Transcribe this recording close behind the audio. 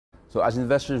So as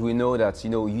investors, we know that you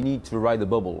need to ride the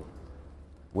bubble.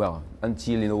 Well,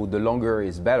 until the longer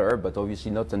is better, but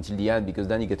obviously not until the end, because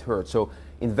then you get hurt. So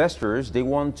investors, they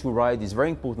want to ride this very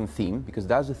important theme, because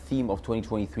that's the theme of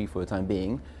 2023 for the time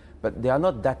being. But there are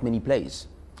not that many plays.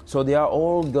 So they are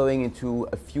all going into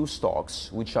a few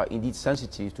stocks which are indeed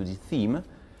sensitive to the theme.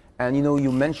 And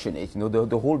you mentioned it,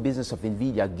 the whole business of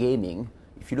NVIDIA gaming.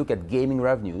 If you look at gaming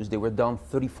revenues, they were down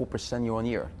 34% year on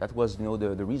year. That was the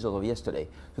result of yesterday.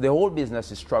 So the whole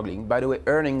business is struggling. By the way,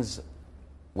 earnings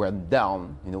were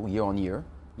down year on year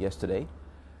yesterday.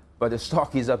 But the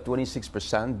stock is up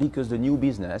 26% because the new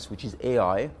business, which is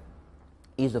AI,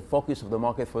 is the focus of the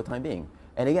market for the time being.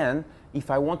 And again, if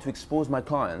I want to expose my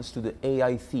clients to the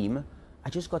AI theme, I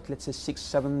just got, let's say, 6,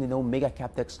 7, mega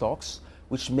cap tech stocks,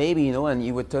 which maybe, and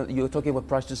you were talking about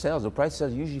price to sales. The price to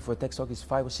sales usually for a tech stock is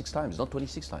 5 or 6 times, not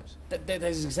 26 times. That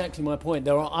is exactly my point.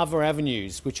 There are other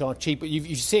avenues which are cheaper.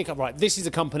 You see it, right? This is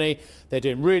a company, they're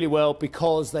doing really well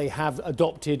because they have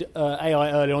adopted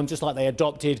AI earlier on, just like they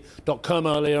adopted .com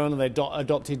earlier on and they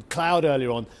adopted cloud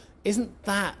earlier on. Isn't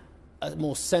that a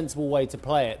more sensible way to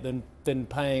play it than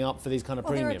paying up for these kind of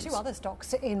premiums? There are 2 other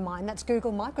stocks in mind. That's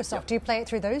Google, Microsoft. Yep. Do you play it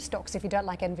through those stocks if you don't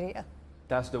like NVIDIA?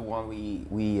 That's the one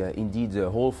we indeed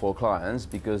hold for clients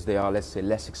because they are, let's say,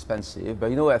 less expensive.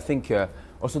 But I think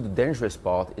also the dangerous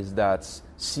part is that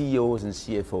CEOs and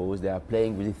CFOs, they are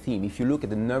playing with the theme. If you look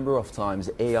at the number of times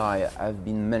AI have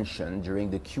been mentioned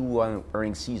during the Q1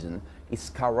 earnings season, it's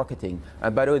skyrocketing.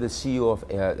 And by the way, the CEO of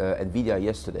NVIDIA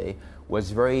yesterday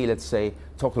was very, let's say,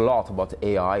 talked a lot about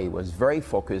AI. He was very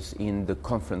focused in the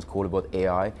conference call about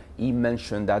AI. He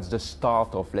mentioned that's the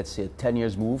start of, let's say, 10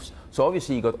 years moves. So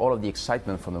obviously you got all of the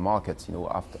excitement from the market,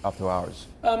 after hours.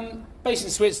 Based in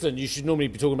Switzerland, you should normally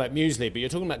be talking about muesli, but you're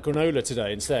talking about granola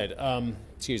today instead.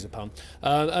 Excuse the pun.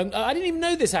 I didn't even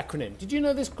know this acronym. Did you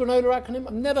know this granola acronym?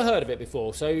 I've never heard of it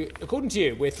before. So according to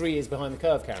you, we're 3 years behind the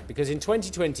curve, Karen, because in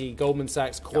 2020, Goldman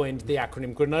Sachs coined the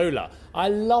acronym granola. I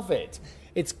love it.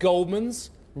 It's Goldman's,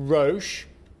 Roche,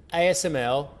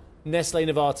 ASML, Nestlé,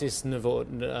 Novartis, Novo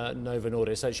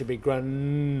Nordisk, so it should be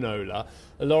granola,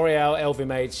 L'Oreal,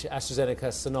 LVMH, AstraZeneca,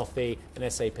 Sanofi, and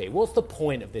SAP. What's the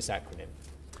point of this acronym?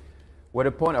 Well,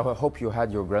 the point, I hope you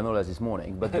had your granolas this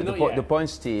morning, but the point,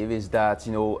 Steve, is that,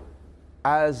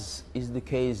 as is the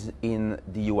case in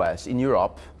the US, in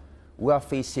Europe, we are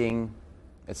facing,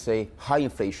 let's say, high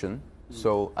inflation.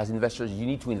 So as investors, you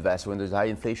need to invest when there's high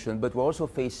inflation, but we're also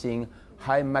facing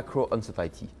high macro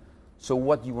uncertainty. So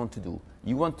what do you want to do?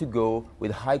 You want to go with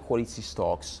high quality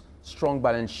stocks, strong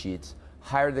balance sheets,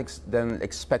 higher than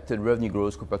expected revenue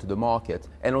growth compared to the market,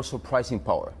 and also pricing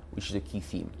power, which is a key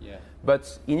theme. Yeah.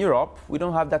 But in Europe, we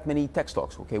don't have that many tech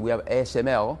stocks. Okay, we have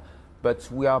ASML, but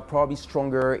we are probably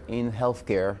stronger in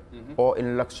healthcare or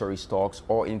in luxury stocks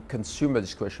or in consumer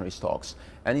discretionary stocks.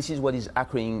 And this is what this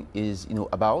acronym is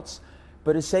about.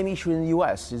 But the same issue in the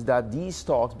US is that these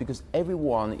stocks, because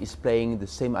everyone is playing the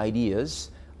same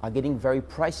ideas, are getting very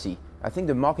pricey. I think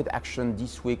the market action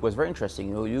this week was very interesting.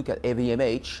 You look at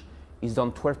LVMH, is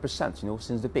down 12%,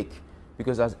 since the peak.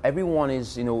 Because as everyone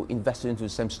is, invested into the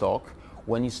same stock,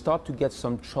 when you start to get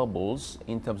some troubles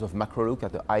in terms of macro, look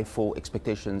at the IFO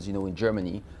expectations, in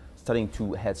Germany, starting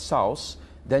to head south,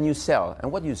 then you sell.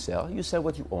 And what do you sell? You sell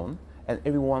what you own. And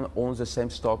everyone owns the same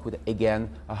stock with, again,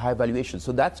 a high valuation.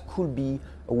 So that could be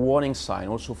a warning sign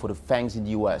also for the FANGs in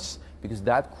the US, because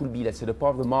that could be, let's say, the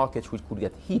part of the market which could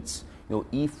get hit,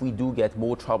 if we do get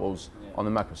more troubles on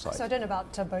the macro side. So I don't know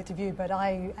about both of you, but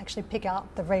I actually pick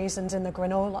out the raisins in the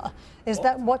granola. Is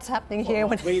that what's happening here?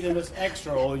 Read them as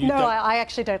extra, or you no, don't? I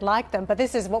actually don't like them, but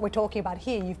this is what we're talking about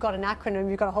here. You've got an acronym,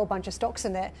 you've got a whole bunch of stocks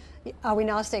in there. Are we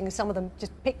now seeing some of them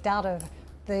just picked out of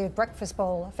the breakfast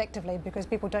bowl effectively because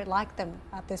people don't like them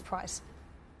at this price?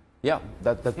 Yeah,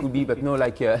 that could be, but no,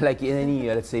 like in any,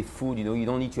 let's say, food, you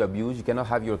don't need to abuse. You cannot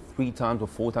have your 3 times or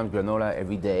 4 times granola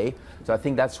every day. So I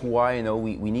think that's why,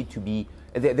 we need to be,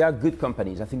 they are good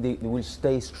companies. I think they will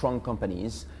stay strong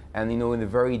companies. And, in a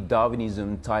very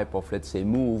Darwinism type of, let's say,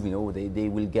 move, they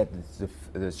will get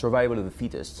the survival of the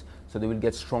fittest. So they will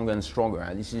get stronger and stronger.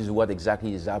 And this is what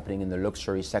exactly is happening in the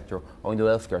luxury sector or in the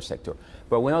healthcare sector.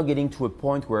 But we're not getting to a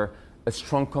point where a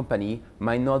strong company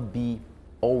might not be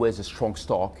always a strong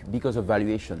stock because of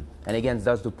valuation. And again,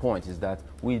 that's the point, is that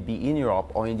we'll be in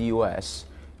Europe or in the US,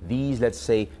 these, let's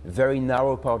say, very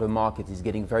narrow part of the market is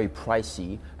getting very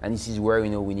pricey, and this is where,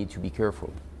 we need to be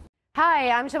careful. Hi,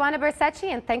 I'm Joanna Bersecci,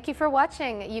 and thank you for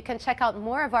watching. You can check out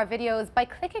more of our videos by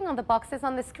clicking on the boxes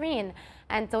on the screen.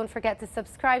 And don't forget to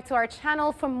subscribe to our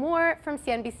channel for more from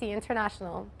CNBC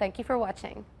International. Thank you for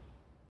watching.